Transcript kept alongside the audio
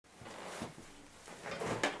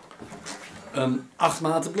Een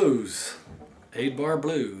 8-maten blues, 8-bar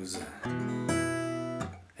blues.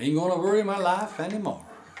 Ain't gonna worry my life anymore.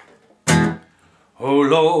 Oh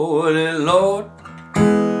Lordy Lord,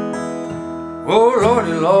 oh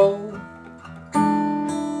Lordy Lord,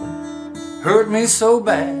 hurt me so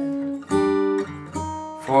bad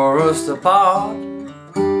for us to part,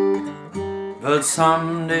 but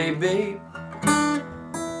someday, babe,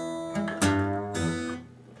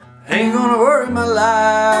 ain't gonna worry my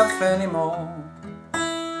life anymore.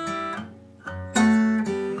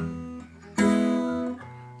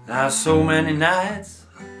 Now so many nights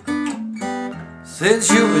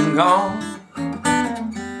since you've been gone,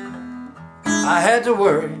 I had to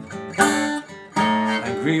worry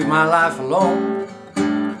and grieve my life alone.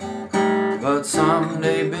 But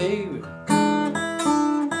someday, baby,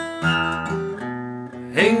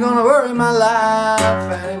 ain't gonna worry my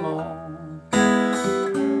life anymore.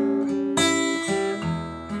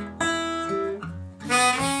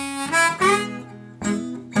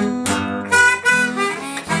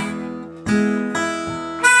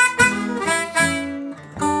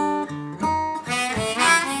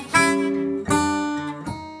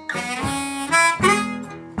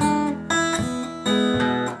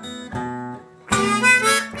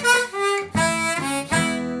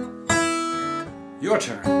 Your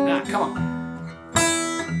turn. Now, come on.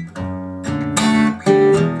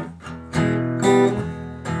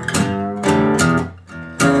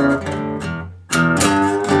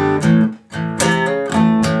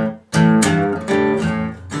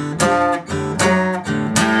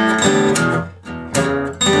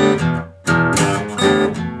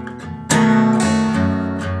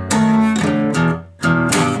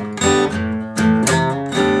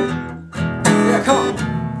 Yeah, come on.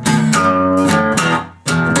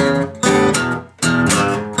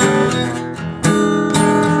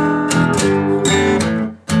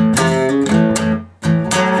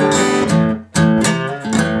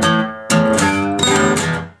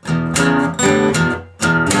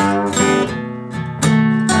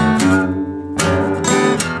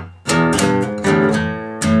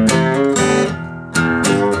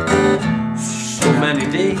 Many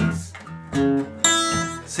days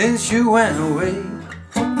since you went away,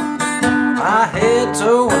 I had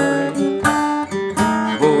to worry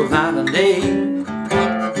both night and day.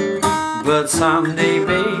 But someday,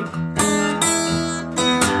 babe,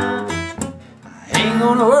 I ain't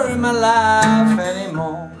gonna worry my life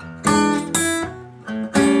anymore.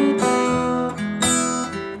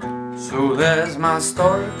 So there's my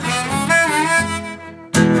story.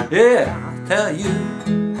 Yeah, I'll tell you.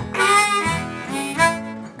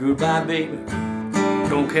 Goodbye, baby,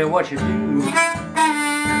 don't care what you do.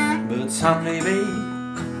 But someday, baby,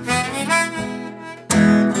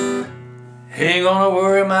 ain't gonna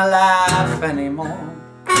worry my life anymore.